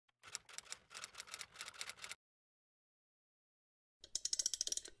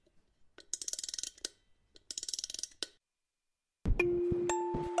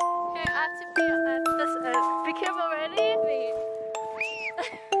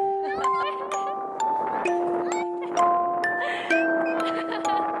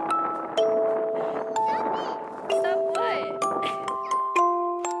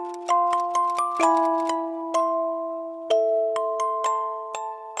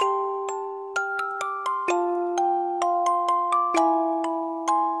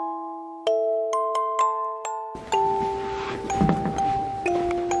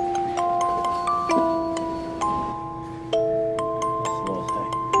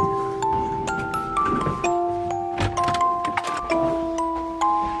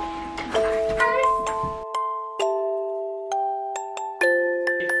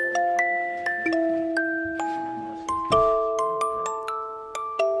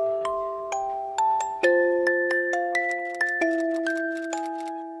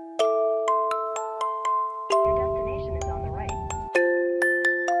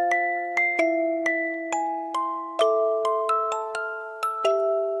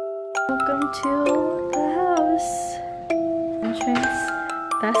Welcome to the house. Entrance.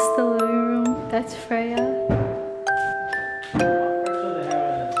 That's the living room. That's Freya.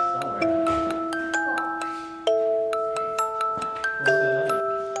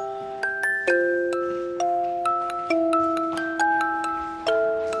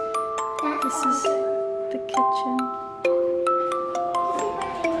 This is the kitchen.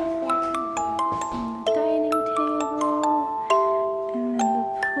 And the dining table. And then the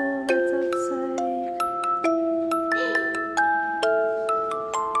pool that's outside.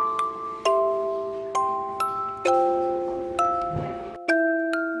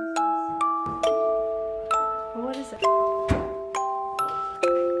 What is it?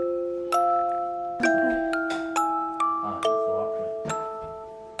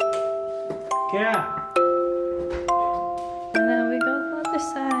 Yeah. And then we go to the other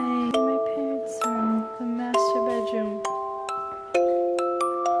side. My parents' room, the master bedroom. And then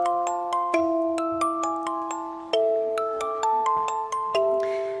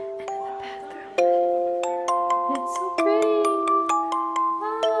the bathroom. It's so pretty.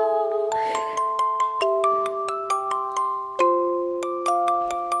 Wow.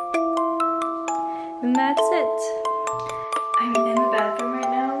 And that's it. I'm in the bathroom right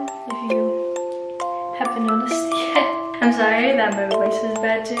now. If you haven't noticed yet. I'm sorry that my voice is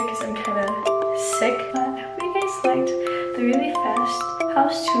bad too because I'm kind of sick. But I hope you guys liked the really fast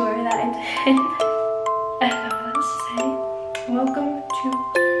house tour that I did. I don't know what else to say. Welcome to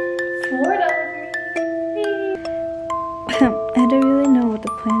Florida. I don't really know what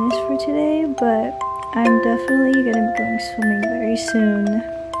the plan is for today, but I'm definitely gonna be going swimming very soon.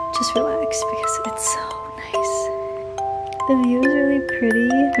 Just relax because it's so nice. The view is really pretty.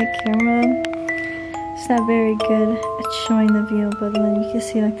 My camera is not very good at showing the view, but then you can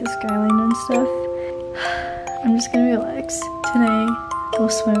see like the skyline and stuff. I'm just gonna relax today, go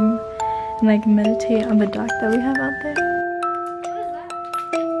swim, and like meditate on the dock that we have out there.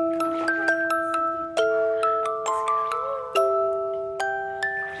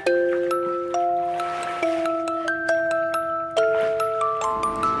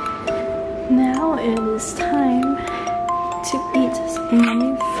 Now it is time to eat some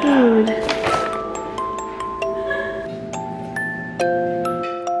yummy food.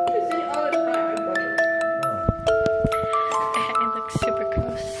 It looks super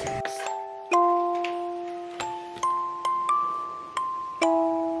gross.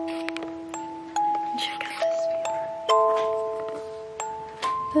 Check out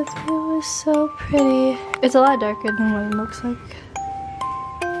this view. This view is so pretty. It's a lot darker than what it looks like.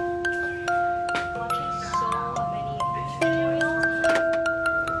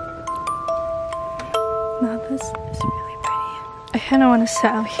 Now this is really pretty. I kind of want to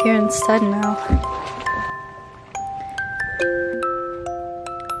sit out here instead now.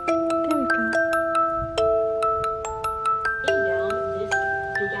 There we go. Down this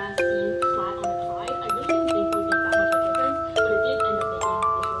big ass scene flat on the side, I really didn't think it would make that much of a difference, but it did end up making the visuals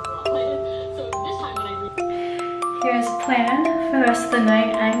a lot lighter. So this time when I Here's a plan for the rest of the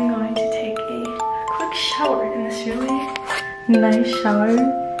night. I'm going to take a quick shower in this really nice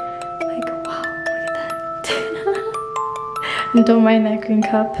shower. And don't mind that green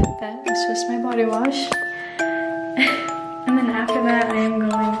cup. That is just my body wash. And then after that, I am going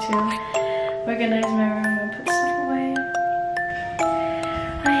to organize my room and put stuff away.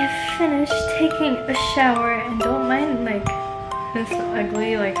 I have finished taking a shower, and don't mind like this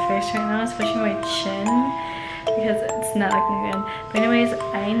ugly like face right now, especially my chin, because it's not looking good. But anyways,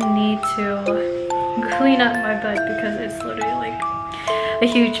 I need to clean up my bed because it's literally like a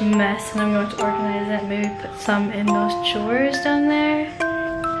huge mess, and I'm going to organize it, maybe put some in those drawers down there.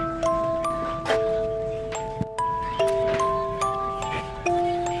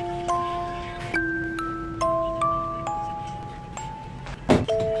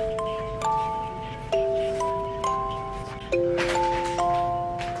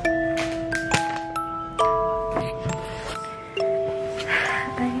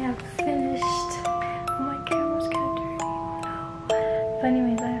 I have finished. Oh, my camera's kind of dirty. Oh no. But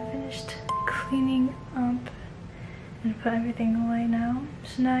anyways, I have finished cleaning up and put everything away now.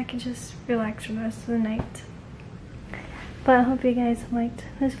 So now I can just relax for the rest of the night. But I hope you guys liked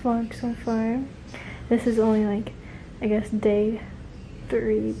this vlog so far. This is only like, I guess, day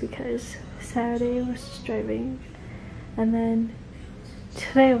 3 because Saturday was just driving. And then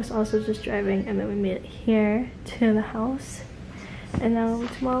today was also just driving, and then we made it here to the house. And now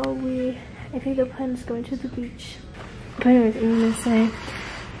tomorrow I think the plan is going to the beach. But anyways, I'm gonna say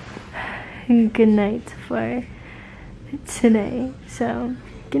good night for today. So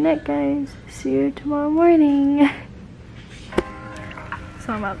good night guys, see you tomorrow morning.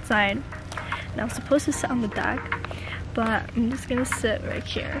 So I'm outside. And I was supposed to sit on the deck, but I'm just gonna sit right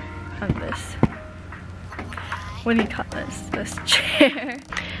here on this, what do you call this? This chair.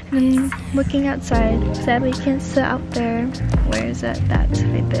 And then looking outside. Sadly, you can't sit out there. Where is it? That's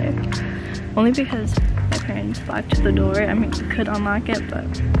right there. Only because my parents locked the door. I mean, I could unlock it, but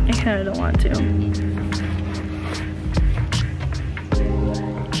I kind of don't want to.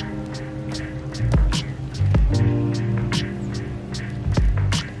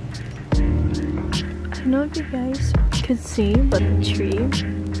 I don't know if you guys could see, but the tree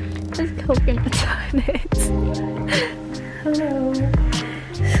has coconuts on it. Hello.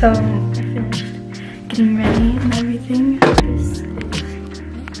 So I finished getting ready and everything. This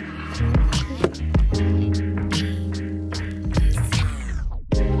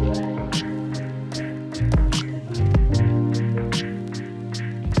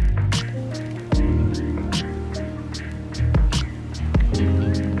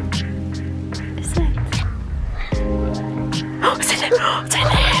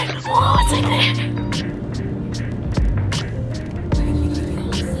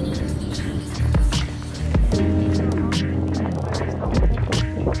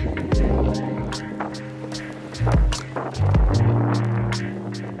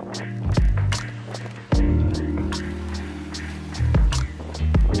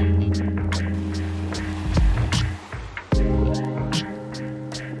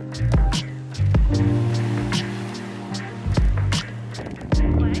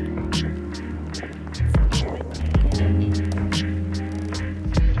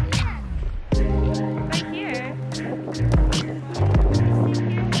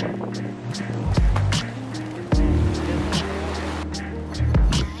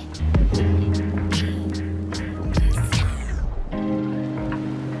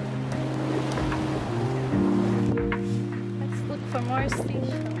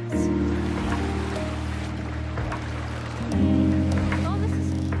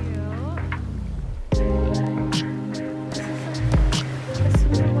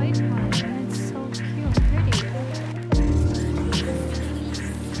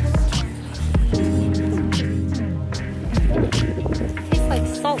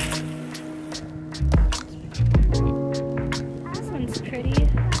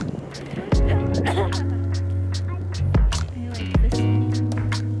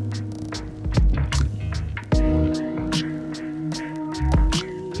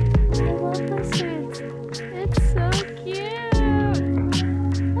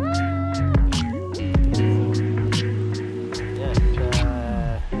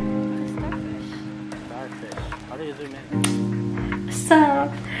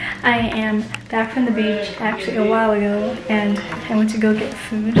I am back from the beach actually a while ago, and I went to go get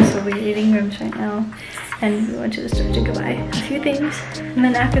food, so we're eating ribs right now, and we went to the store to go buy a few things, and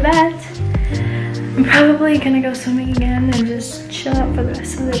then after that I'm probably gonna go swimming again and just chill out for the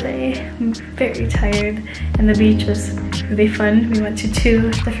rest of the day. I'm very tired, and the beach was really fun. We went to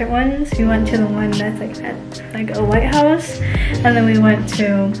 2 different ones. We went to the one that's like at like a lighthouse, and then we went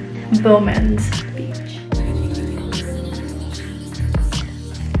to Bowman's Beach.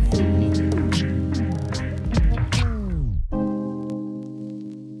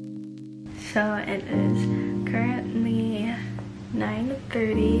 So it is currently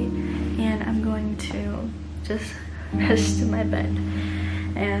 9:30, and I'm going to just rest in my bed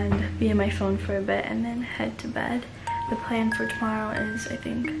and be on my phone for a bit and then head to bed. The plan for tomorrow is, I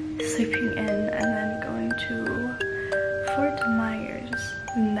think, sleeping in and then going to Fort Myers,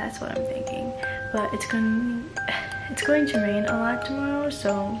 and that's what I'm thinking. But it's going to rain a lot tomorrow,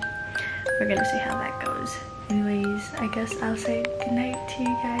 so we're gonna see how that goes. Anyways, I guess I'll say goodnight to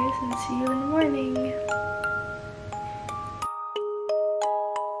you guys and see you in the morning.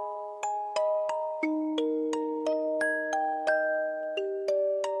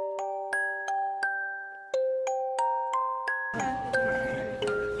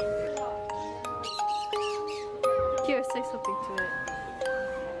 Here, say something to it.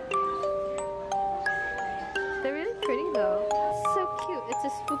 They're really pretty though. It's so cute. It's a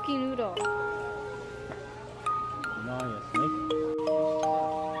spooky noodle.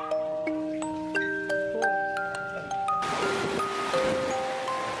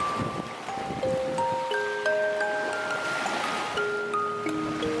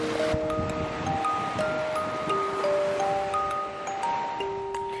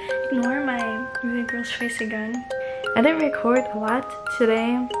 Ignore my really gross face again. I didn't record a lot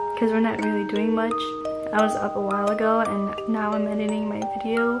today because we're not really doing much. I was up a while ago and now I'm editing my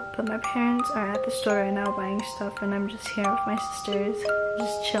video, but my parents are at the store right now buying stuff, and I'm just here with my sisters,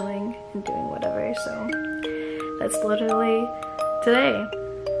 just chilling and doing whatever. So that's literally today.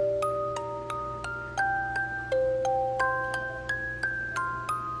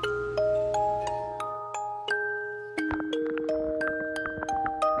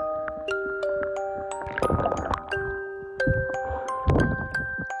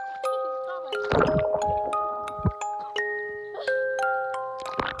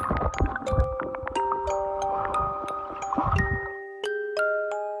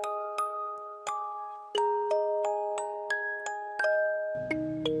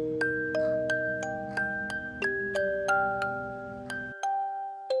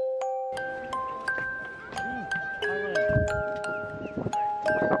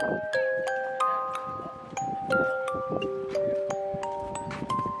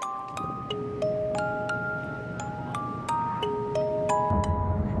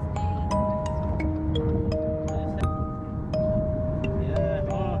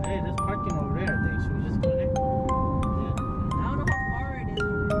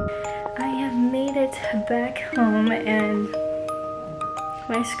 Back home, and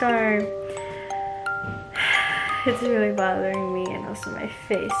my scar, it's really bothering me, and also my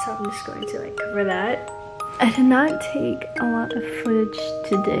face, so I'm just going to like cover that. I did not take a lot of footage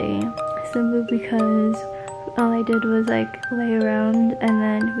today simply because all I did was like lay around, and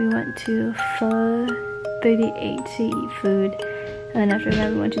then we went to Pho 38 to eat food, and after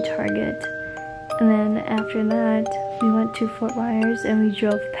that we went to Target, and then after that we went to Fort Myers and we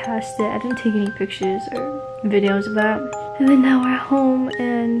drove past it. I didn't take any pictures or videos of that. And then now we're home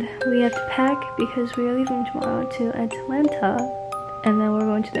and we have to pack because we are leaving tomorrow to Atlanta. And then we're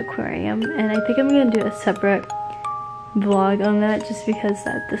going to the aquarium. And I think I'm going to do a separate vlog on that just because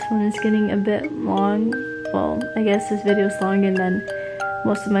this one is getting a bit long. Well, I guess this video is longer than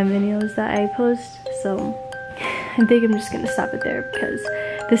most of my videos that I post. So I think I'm just going to stop it there because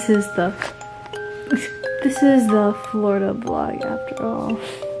this is the Florida vlog after all.